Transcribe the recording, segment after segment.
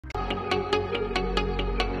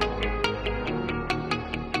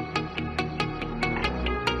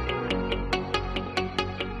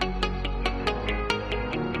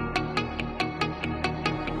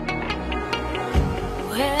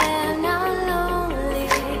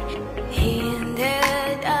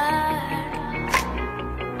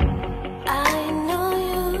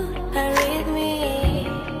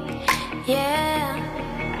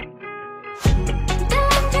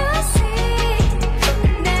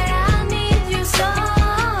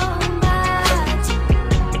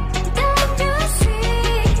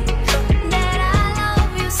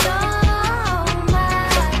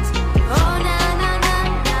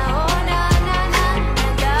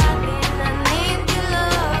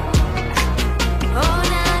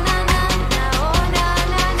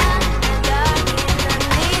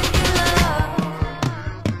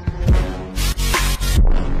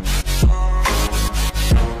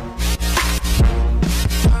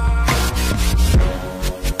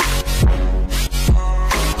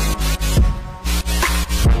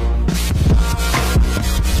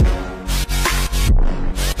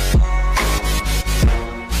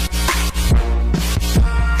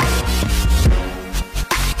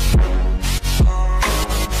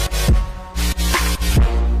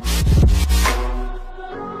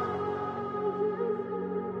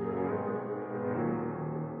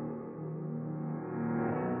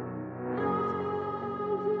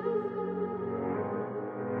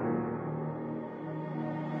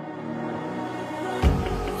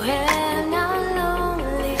When I'm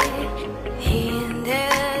lonely in the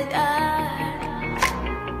dark,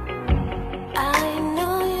 I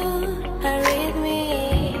know you are with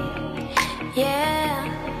me, yeah.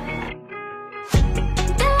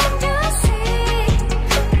 Don't you see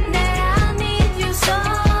that I need you so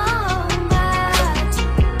much?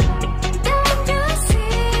 Don't you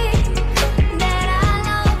see that I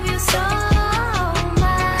love you so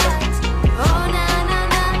much? Oh na na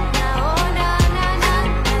na na, oh na na na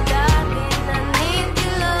na, darling, I need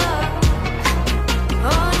your love.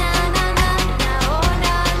 Oh na na na na, oh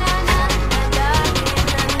na na na na, darling,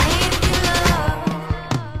 I need your love.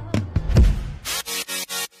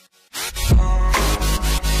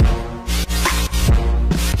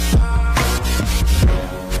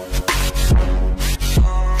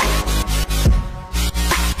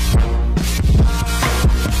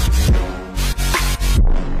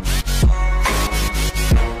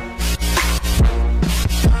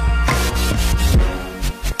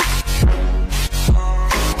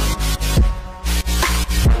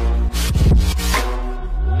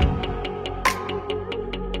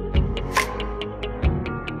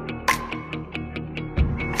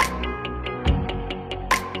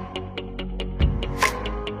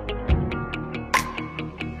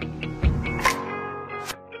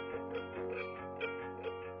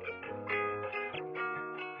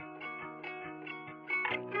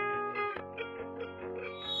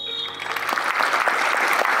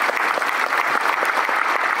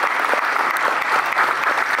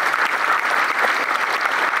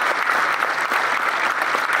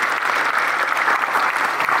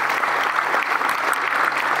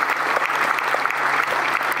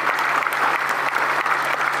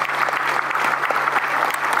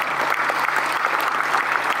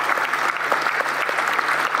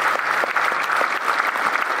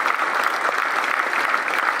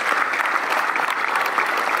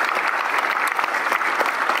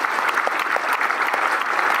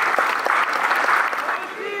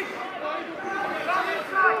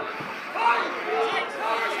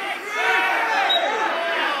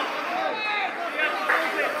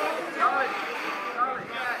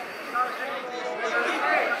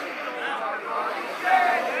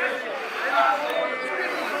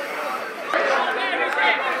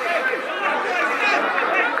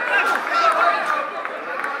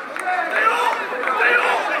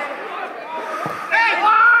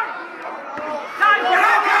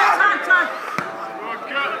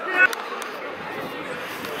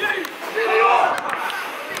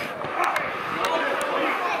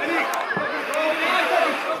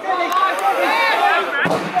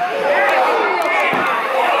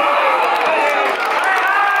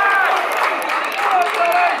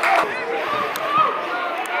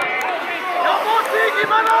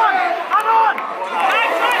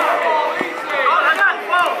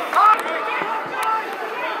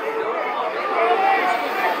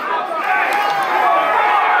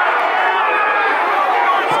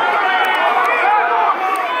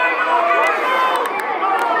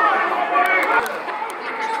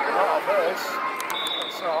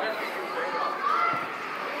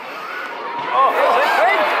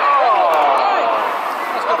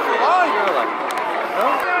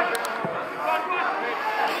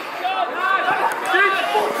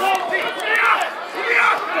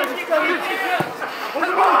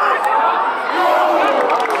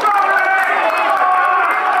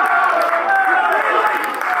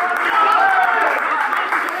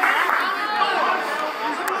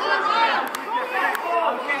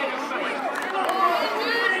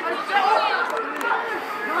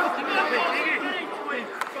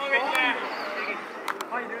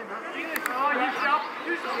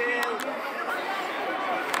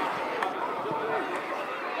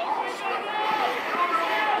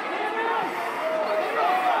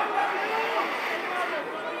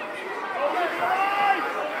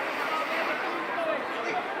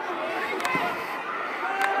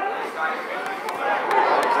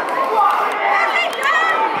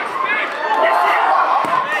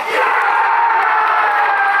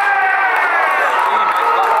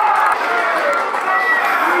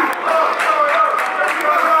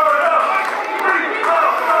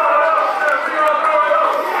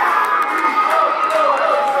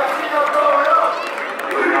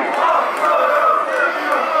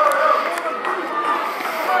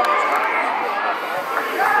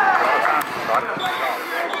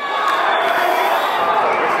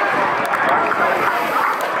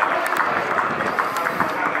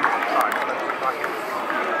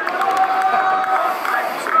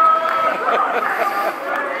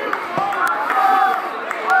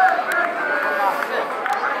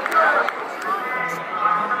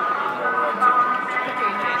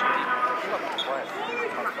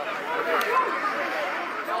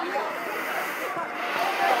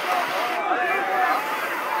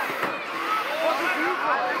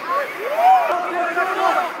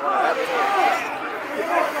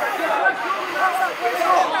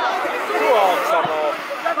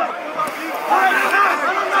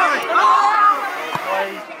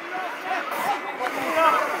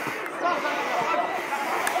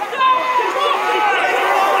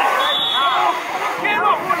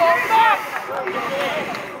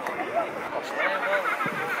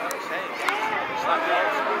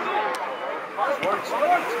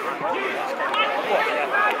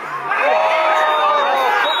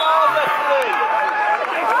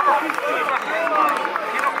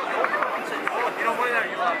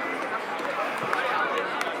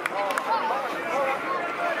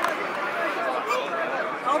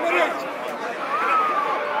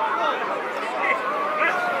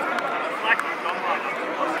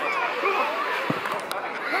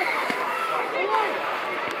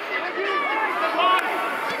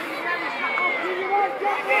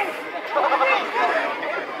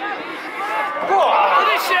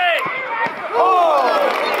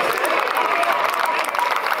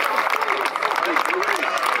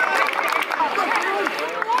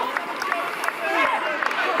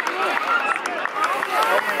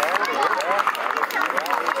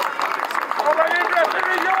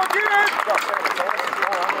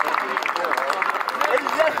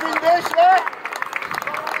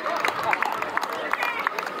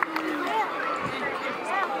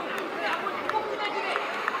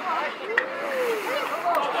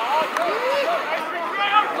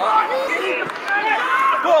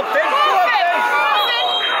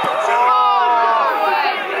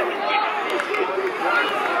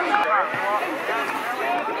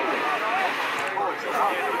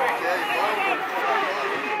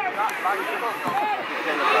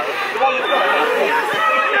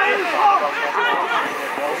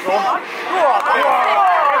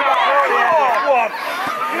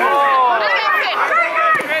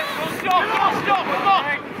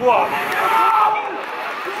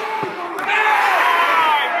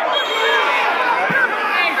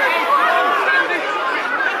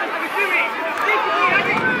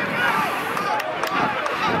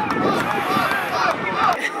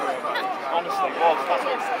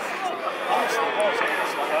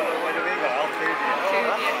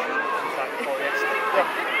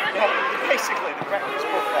 Basically, the breakfast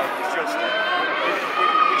buffet was just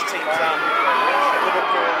which teams are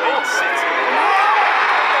Liverpool, Leeds, City.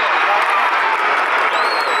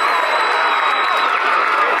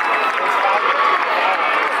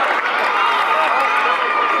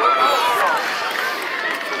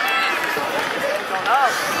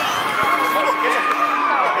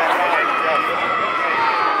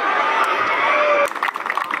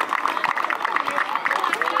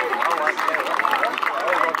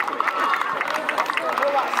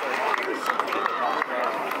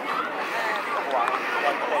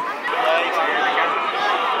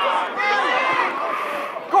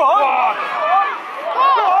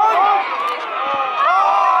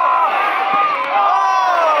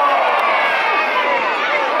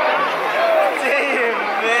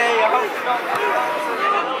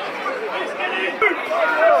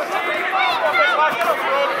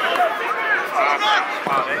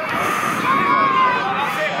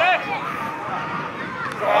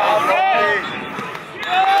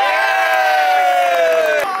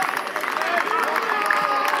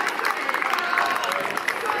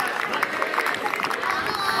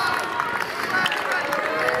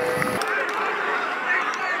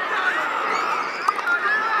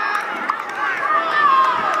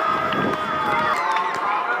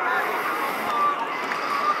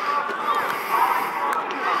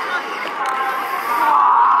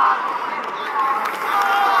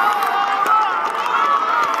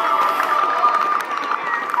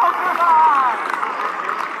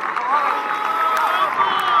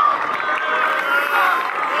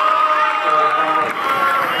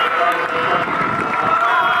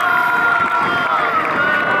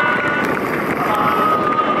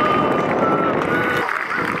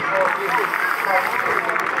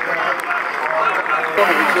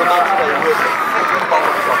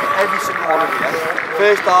 Every single one of you.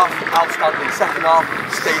 First half, outstanding. Second half,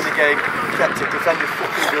 stay in the game. Kept it. Defended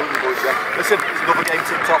fucking brilliant, boys. Yeah. Listen, it's another game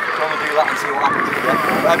tipped off. We're going to do that and see what happens here.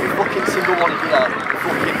 Yeah. Every fucking single one of you there,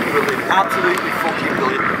 fucking brilliant. Absolutely fucking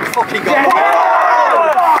brilliant. Fucking got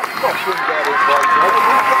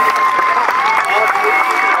it.